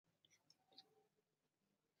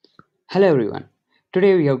Hello everyone.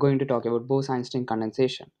 Today we are going to talk about Bose-Einstein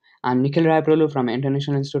condensation. I'm Nikhil Raiprolu from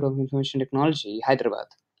International Institute of Information Technology, Hyderabad.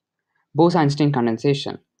 Bose-Einstein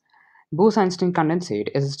condensation. Bose-Einstein condensate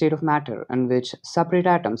is a state of matter in which separate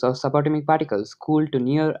atoms or subatomic particles cooled to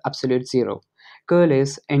near absolute zero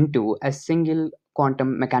coalesce into a single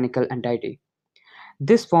quantum mechanical entity.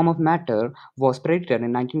 This form of matter was predicted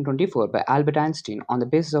in 1924 by Albert Einstein on the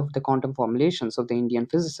basis of the quantum formulations of the Indian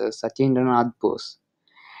physicist Satyendranath Bose.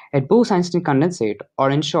 At Bose-Einstein condensate, or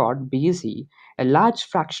in short BEC, a large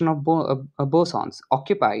fraction of bosons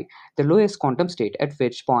occupy the lowest quantum state, at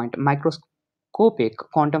which point microscopic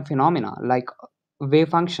quantum phenomena like wave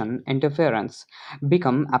function interference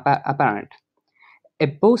become apparent. A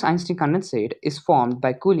Bose-Einstein condensate is formed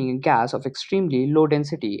by cooling a gas of extremely low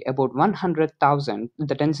density, about 100,000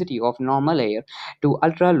 the density of normal air, to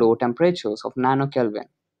ultra-low temperatures of nanokelvin.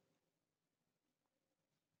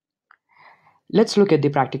 Let's look at the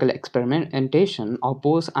practical experimentation of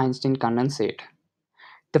Bose-Einstein condensate.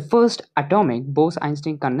 The first atomic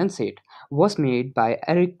Bose-Einstein condensate was made by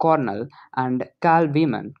Eric Cornell and Carl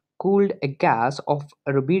Wieman, cooled a gas of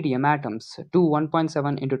rubidium atoms to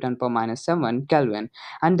 1.7 into 10 power minus 7 Kelvin,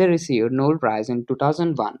 and they received Nobel Prize in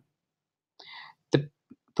 2001. The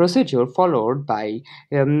procedure followed by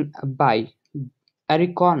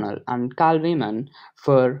Eric Cornell and Carl Wieman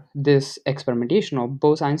for this experimentation of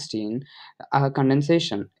Bose-Einstein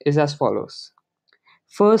condensation is as follows.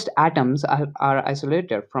 First, atoms are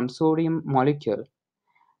isolated from sodium molecule.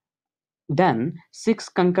 Then, six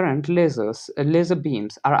concurrent laser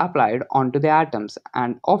beams are applied onto the atoms,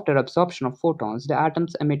 and after absorption of photons, the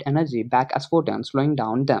atoms emit energy back as photons flowing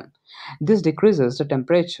down them. This decreases the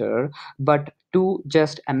temperature, but to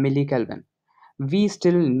just a millikelvin. We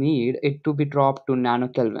still need it to be dropped to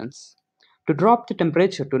nanokelvins. To drop the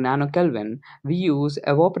temperature to nanokelvin, we use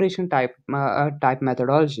evaporation type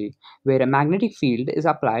methodology, where a magnetic field is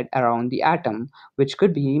applied around the atom, which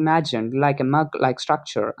could be imagined like a mug-like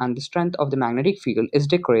structure, and the strength of the magnetic field is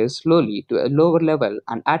decreased slowly to a lower level,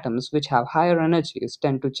 and atoms which have higher energies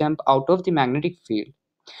tend to jump out of the magnetic field.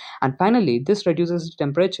 And finally, this reduces the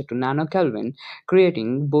temperature to nanokelvin,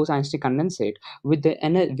 creating Bose-Einstein condensate with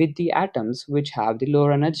the atoms which have the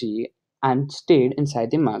lower energy and stayed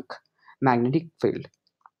inside the magnetic field.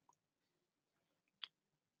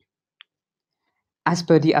 As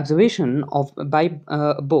per the observation of by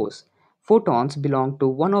Bose, photons belong to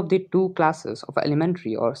one of the two classes of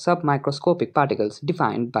elementary or submicroscopic particles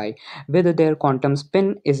defined by whether their quantum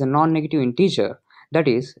spin is a non-negative integer, that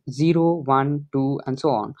is 0, 1, 2, and so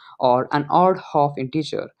on, or an odd half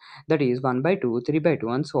integer, that is 1 by 2, 3 by 2,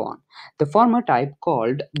 and so on. The former type,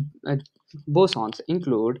 called uh, bosons,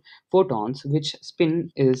 include photons which spin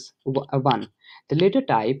is 1. The later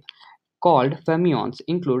type, called fermions,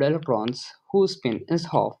 include electrons whose spin is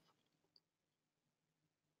half.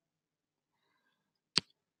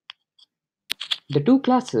 The two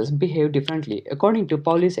classes behave differently. According to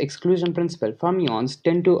Pauli's exclusion principle, fermions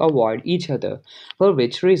tend to avoid each other, for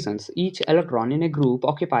which reasons each electron in a group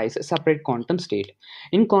occupies a separate quantum state.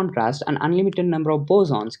 In contrast, an unlimited number of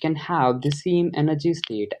bosons can have the same energy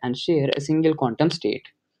state and share a single quantum state.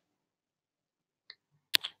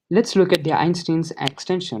 Let's look at the Einstein's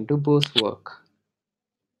extension to Bose's work.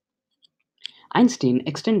 Einstein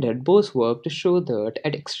extended Bose's work to show that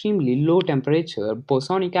at extremely low temperature,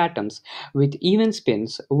 bosonic atoms with even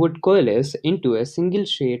spins would coalesce into a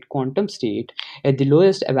single-shade quantum state at the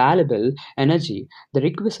lowest available energy. The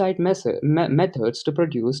requisite methods to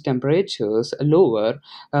produce temperatures lower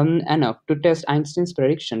enough to test Einstein's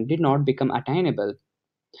prediction did not become attainable.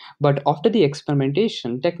 But after the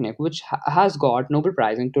experimentation technique, which has got Nobel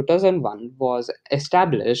Prize in 2001, was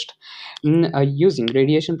established using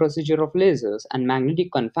radiation procedure of lasers and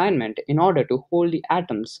magnetic confinement in order to hold the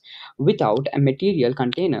atoms without a material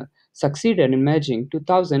container, succeeded in merging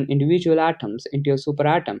 2000 individual atoms into a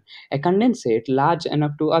superatom, a condensate large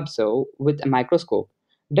enough to observe with a microscope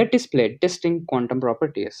that displayed distinct quantum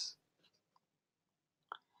properties.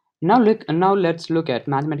 Now let's look at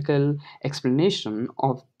mathematical explanation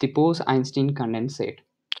of the Bose-Einstein condensate.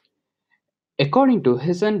 According to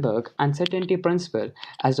Heisenberg uncertainty principle,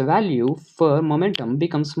 as the value for momentum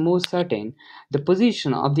becomes more certain, the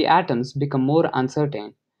position of the atoms become more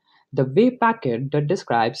uncertain. The wave packet that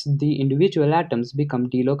describes the individual atoms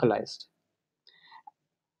become delocalized.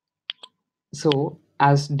 So,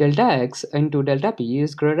 as delta x into delta p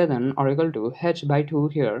is greater than or equal to h by 2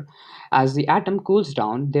 here, as the atom cools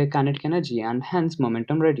down, their kinetic energy and hence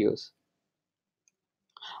momentum reduce.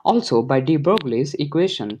 Also, by de Broglie's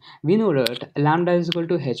equation, we know that lambda is equal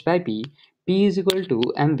to h by p, P is equal to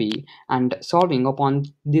mv, and solving upon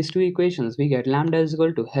these two equations we get lambda is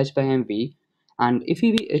equal to h by mv. And if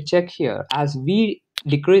we check here, as v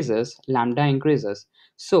decreases lambda increases,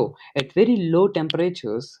 so at very low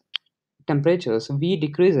temperatures v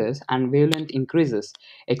decreases and wavelength increases,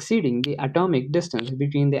 exceeding the atomic distance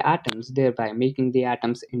between the atoms, thereby making the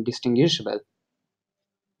atoms indistinguishable.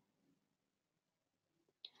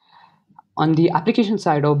 On the application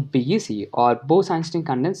side of BEC, or Bose-Einstein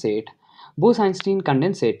condensate, Bose-Einstein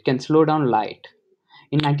condensate can slow down light.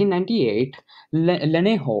 In 1998,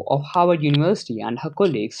 Leneho of Harvard University and her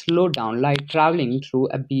colleagues slowed down light traveling through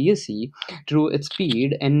a BEC through its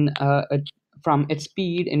speed in from its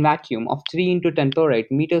speed in vacuum of 3 into 10 power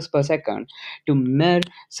 8 meters per second to mere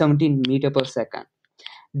 17 meter per second.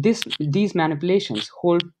 These manipulations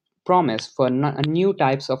hold promise for new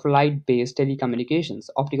types of light-based telecommunications,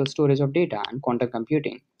 optical storage of data, and quantum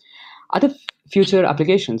computing. Other future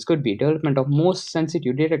applications could be development of most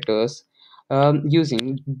sensitive detectors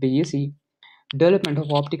using BEC, development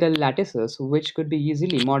of optical lattices which could be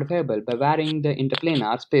easily modifiable by varying the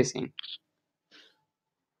interplanar spacing.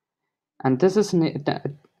 And this is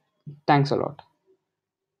thanks a lot.